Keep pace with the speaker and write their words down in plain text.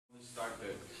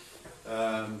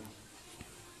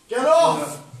Get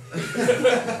off!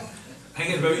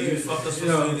 Hanging about you, fuck us for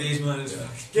 2 days, man.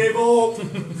 Give up!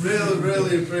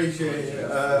 Really appreciate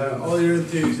it. All your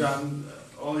enthusiasm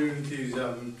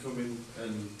coming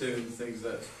and doing things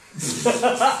that.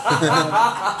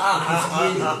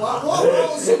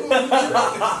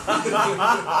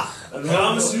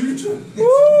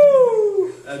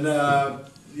 And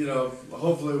you know,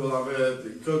 hopefully we'll have a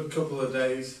good couple of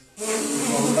days.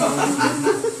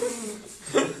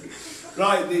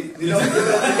 Right,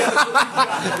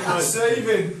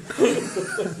 saving.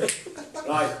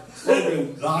 Right,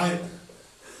 Logan. Right.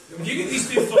 You get these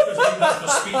two fuckers doing that for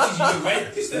speeches, you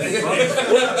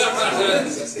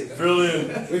went.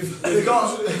 Brilliant. We've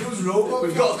got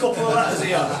a couple of letters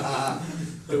here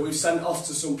that we've sent off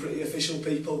to some pretty official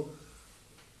people.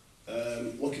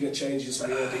 Looking at changing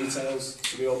some of your details,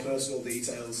 some of your personal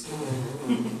details.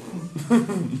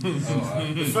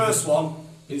 The first one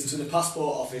is to the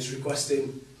passport office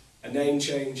requesting a name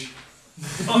change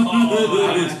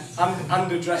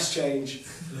and address change.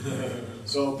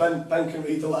 So Ben can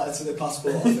read the letter to the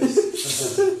passport office.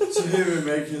 To whom it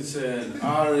may concern,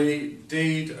 RE,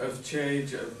 deed of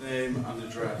change of name and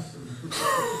address.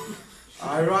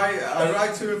 I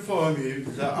write to inform you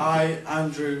that I,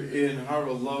 Andrew Ian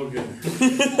Harold Logan,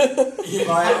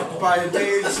 by a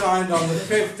deed signed on the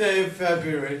 5th day of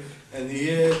February in the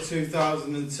year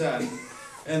 2010,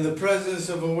 in the presence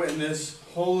of a witness,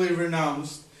 wholly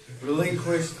renounced,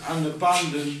 relinquished and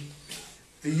abandoned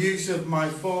the use of my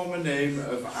former name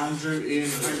of Andrew Ian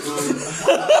Harold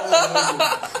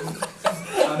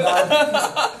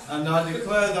and I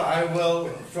declare that I will,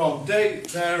 from date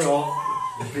thereof,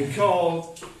 be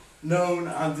called, known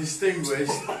and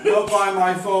distinguished, not by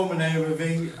my former name of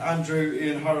Andrew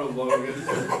Ian Harold Logan,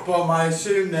 but my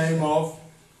assumed name of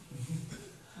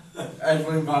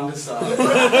Edwin van der Sar.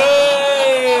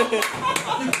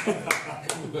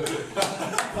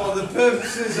 For the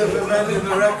purposes of amending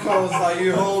the records that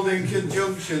you hold in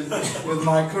conjunction with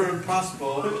my current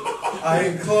passport, I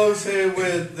enclose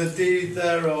herewith the deed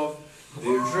thereof.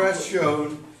 The address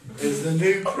shown is the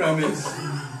new premise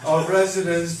of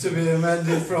residence to be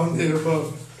amended from the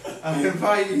above. I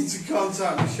invite you to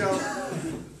contact Michelle.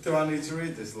 Do I need to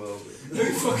read this a little bit?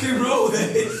 Who fucking wrote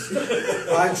this?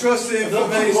 I trust the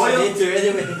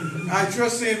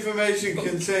information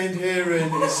contained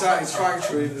herein is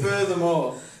satisfactory.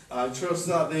 Furthermore, I trust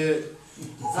that the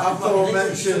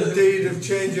aforementioned deed of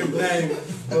change of name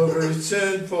will be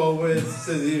returned forthwith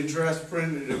to the address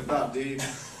printed of that deed.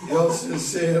 Yours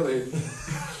sincerely,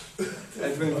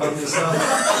 Edwin van der Sar.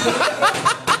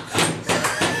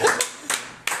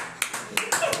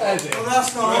 Well,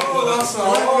 that's not all, that's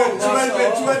not all. To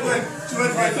Edwin.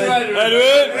 Good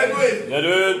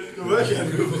work,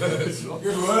 Edwin.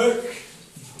 Good work.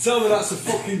 Tell me that's a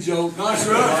fucking joke. Nice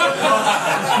work. You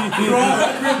are,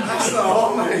 Edwin. That's not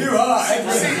all, mate. You are,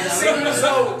 Edwin.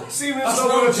 Seeming as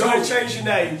though we were trying to change your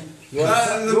name.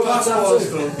 The passport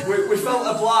stuff. We felt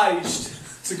obliged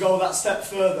to go that step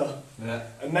further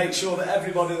and make sure that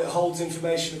everybody that holds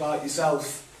information about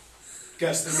yourself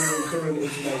gets the new and current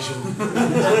information.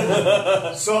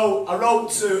 So I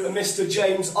wrote to a Mr.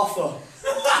 James Offer.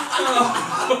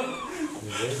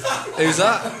 Who's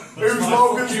that? Who's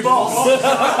Logan's boss?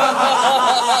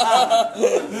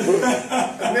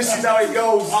 And this is how it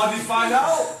goes. How did you find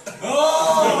out?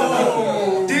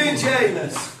 Oh! Dear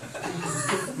James,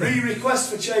 request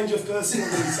for change of personal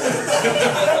details.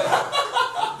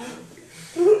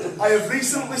 I have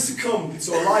recently succumbed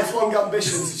to a lifelong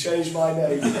ambition to change my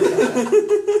name.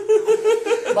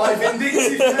 My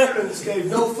vindictive parents gave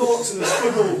no thought to the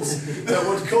struggles that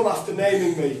would come after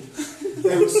naming me.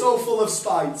 They were so full of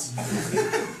spite.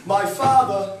 My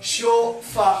father, short,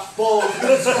 fat, bald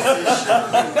and Scottish.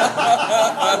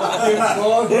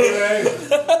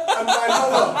 And my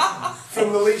mother,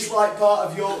 from the least light part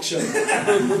of Yorkshire.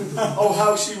 Oh,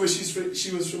 how she wishes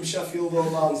she was from Sheffield or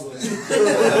Barnsley.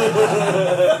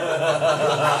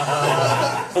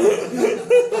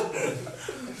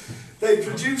 They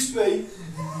produced me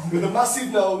with a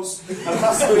massive nose and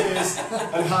massive ears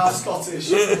and half Scottish.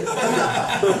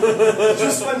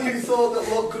 Just when you thought that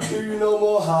luck could do you no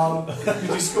more harm,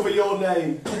 you discover your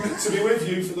name to be with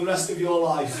you for the rest of your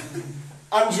life.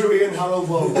 Andrew Ian Harold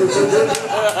Logan.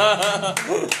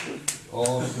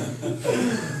 Awesome.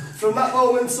 From that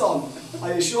moment on,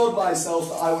 I assured myself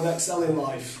that I would excel in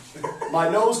life. My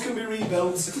nose can be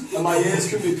rebuilt and my ears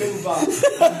can be pinned back.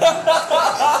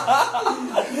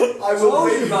 I will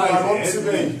be who I want to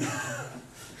be.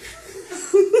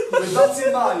 With that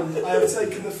in mind, I have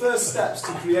taken the first steps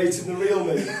to creating the real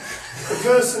me. The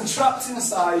person trapped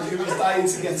inside who is dying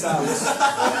to get out.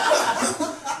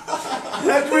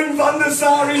 Edwin van der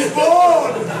Sar is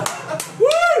born!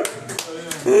 Woo!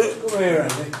 Come here,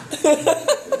 Andy.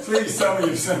 Please tell me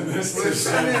you've sent this to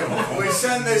We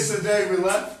sent this the day we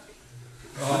left.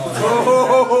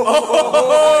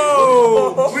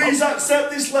 Please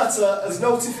accept this letter as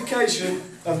notification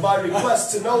of my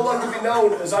request to no longer be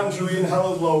known as Andrew Ian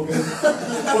Harold Logan,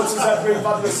 but as Edwin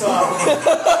van der Sar.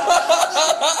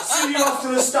 See you after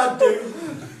the stag do.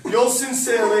 Yours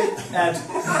sincerely, Ed.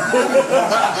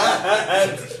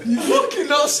 You fucking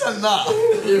not sent that.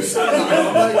 You've sent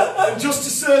that. And just to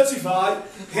certify,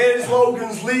 here's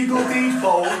Logan's legal deed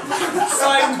form,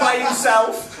 signed by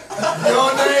himself.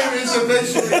 Your name is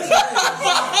officially changed.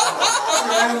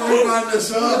 Edwin van der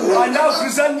Sar. I now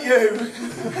present you,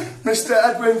 Mr.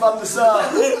 Edwin van der Sar.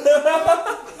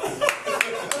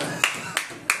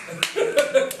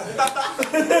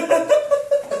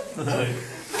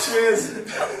 Cheers.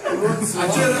 I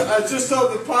just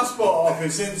hope the passport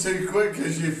office isn't too quick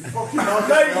because you fucking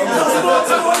Mate, your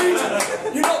passport's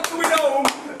void. You're not coming home,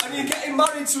 and you're getting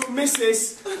married to a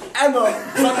Mrs. Emma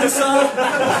van der Sar.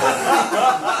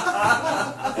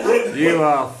 You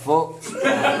are fucked.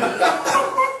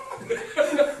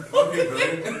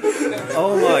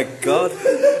 Oh my god.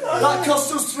 That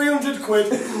cost us 300 quid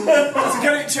to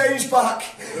get it changed back.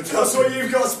 That's what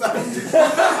you've got to spend.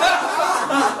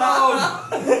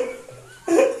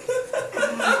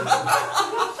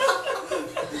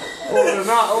 Other than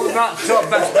that, top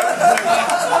best.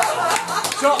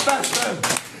 Top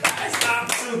best.